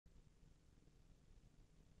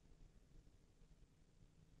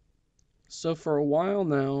So for a while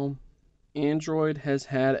now, Android has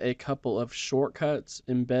had a couple of shortcuts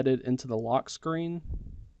embedded into the lock screen.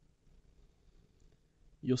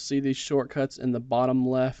 You'll see these shortcuts in the bottom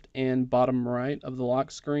left and bottom right of the lock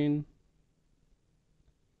screen.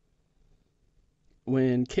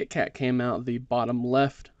 When KitKat came out, the bottom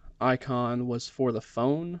left icon was for the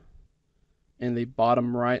phone, and the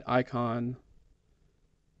bottom right icon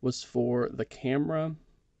was for the camera.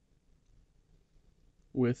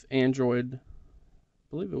 With Android, I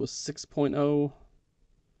believe it was 6.0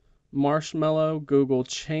 Marshmallow, Google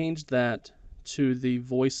changed that to the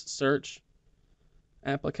voice search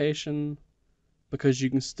application because you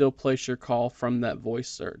can still place your call from that voice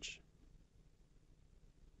search.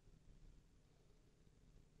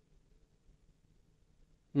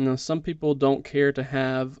 Now, some people don't care to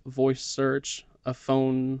have voice search, a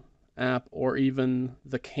phone app, or even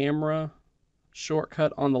the camera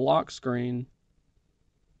shortcut on the lock screen.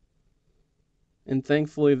 And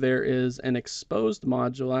thankfully there is an Xposed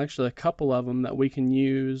module, actually a couple of them, that we can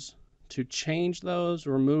use to change those,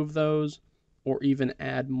 remove those, or even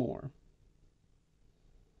add more.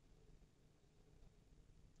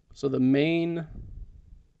 So the main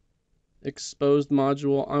Xposed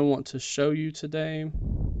module I want to show you today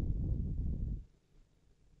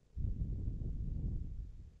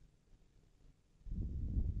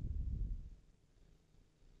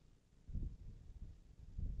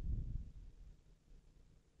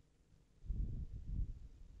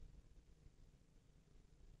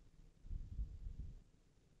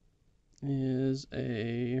is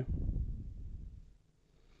a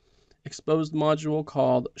Xposed module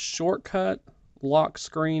called Shortcut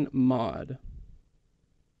Lockscreen Mod.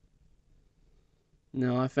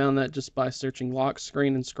 Now, I found that just by searching lock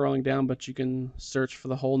screen and scrolling down, but you can search for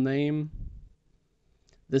the whole name.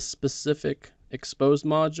 This specific Xposed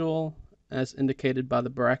module, as indicated by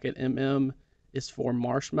the bracket MM, is for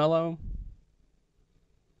Marshmallow.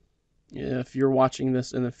 If you're watching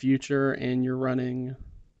this in the future and you're running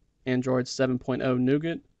Android 7.0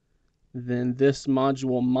 Nougat, then this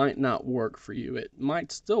module might not work for you. It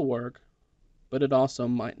might still work, but it also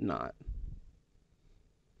might not.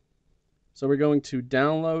 So we're going to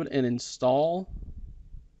download and install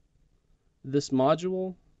this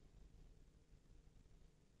module.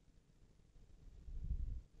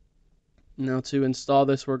 Now, to install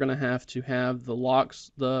this, we're going to have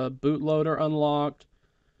the bootloader unlocked.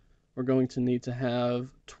 We're going to need to have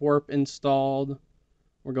twerp installed.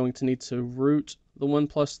 We're going to need to root the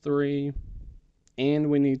OnePlus 3, and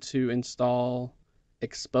we need to install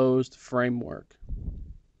Xposed Framework.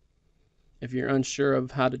 If you're unsure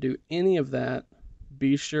of how to do any of that,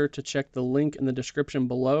 be sure to check the link in the description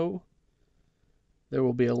below. There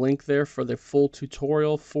will be a link there for the full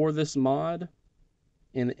tutorial for this mod,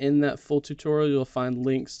 and in that full tutorial you'll find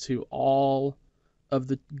links to all of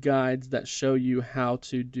the guides that show you how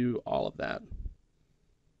to do all of that.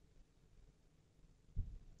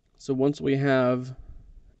 So once we have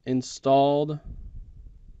installed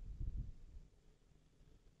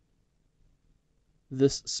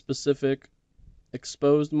this specific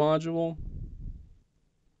Xposed module,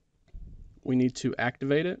 we need to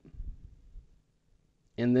activate it,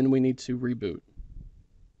 and then we need to reboot.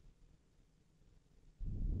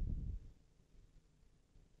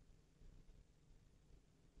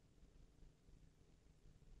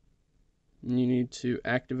 You need to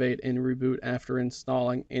activate and reboot after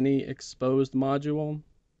installing any Xposed module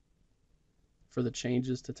for the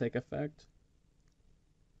changes to take effect.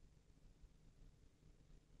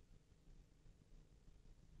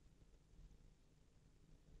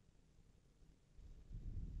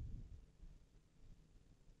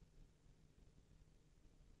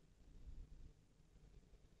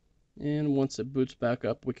 And once it boots back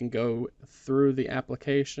up, we can go through the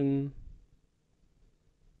application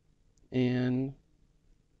and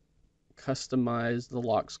customize the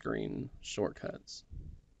lock screen shortcuts.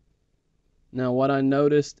 Now, what I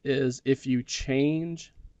noticed is if you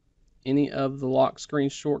change any of the lock screen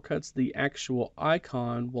shortcuts, the actual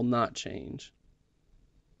icon will not change.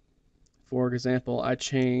 For example, I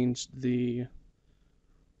changed the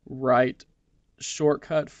right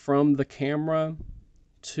shortcut from the camera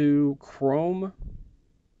to Chrome,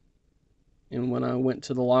 and when I went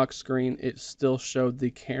to the lock screen, it still showed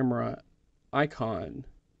the camera icon,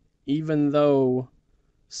 even though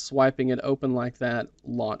swiping it open like that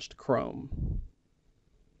launched Chrome.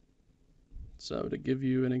 So to give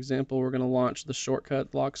you an example, we're going to launch the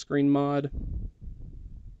shortcut lock screen mod.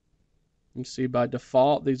 You see by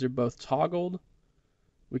default these are both toggled.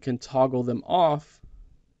 We can toggle them off,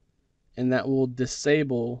 and that will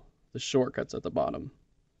disable the shortcuts at the bottom.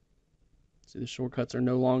 See, the shortcuts are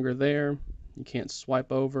no longer there. You can't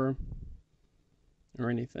swipe over or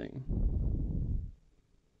anything.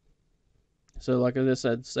 So like I just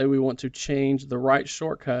said, say we want to change the right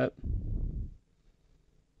shortcut.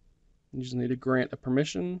 You just need to grant a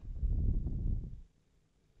permission.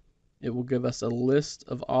 It will give us a list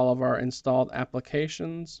of all of our installed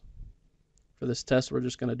applications. For this test, we're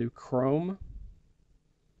just going to do Chrome.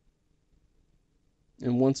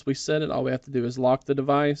 And once we set it, all we have to do is lock the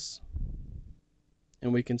device,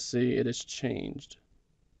 and we can see it has changed.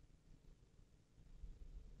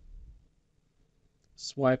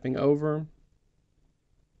 Swiping over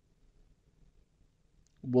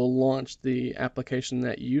will launch the application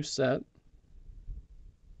that you set.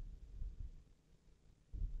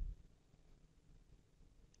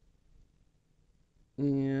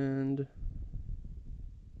 And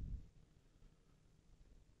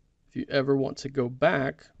if you ever want to go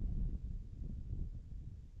back,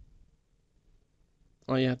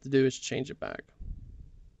 all you have to do is change it back.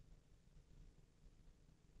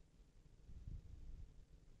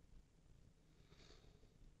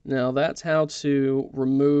 Now that's how to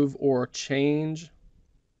remove or change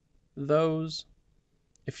those.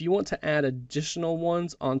 If you want to add additional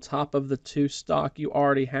ones on top of the 2 stock you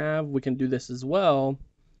already have, we can do this as well,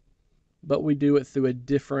 but we do it through a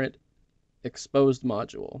different Xposed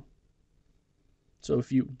module. So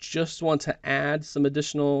if you just want to add some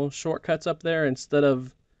additional shortcuts up there, instead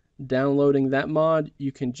of downloading that mod,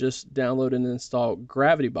 you can just download and install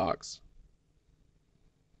Gravitybox.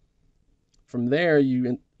 From there,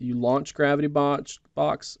 you launch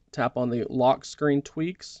Gravitybox, tap on the lock screen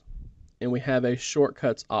tweaks, and we have a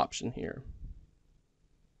shortcuts option here.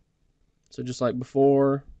 So just like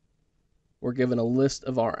before, we're given a list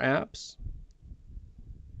of our apps.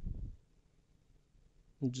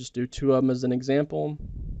 We'll just do 2 of them as an example.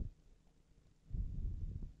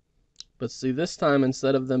 But see, this time,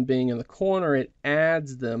 instead of them being in the corner, it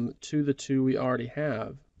adds them to the 2 we already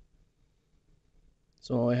have.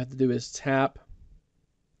 So all I have to do is tap,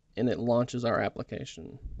 and it launches our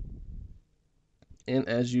application. And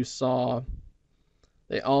as you saw,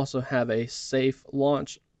 they also have a safe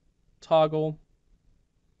launch toggle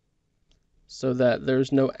so that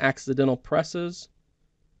there's no accidental presses.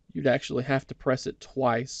 You'd actually have to press it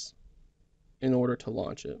twice in order to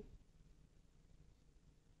launch it.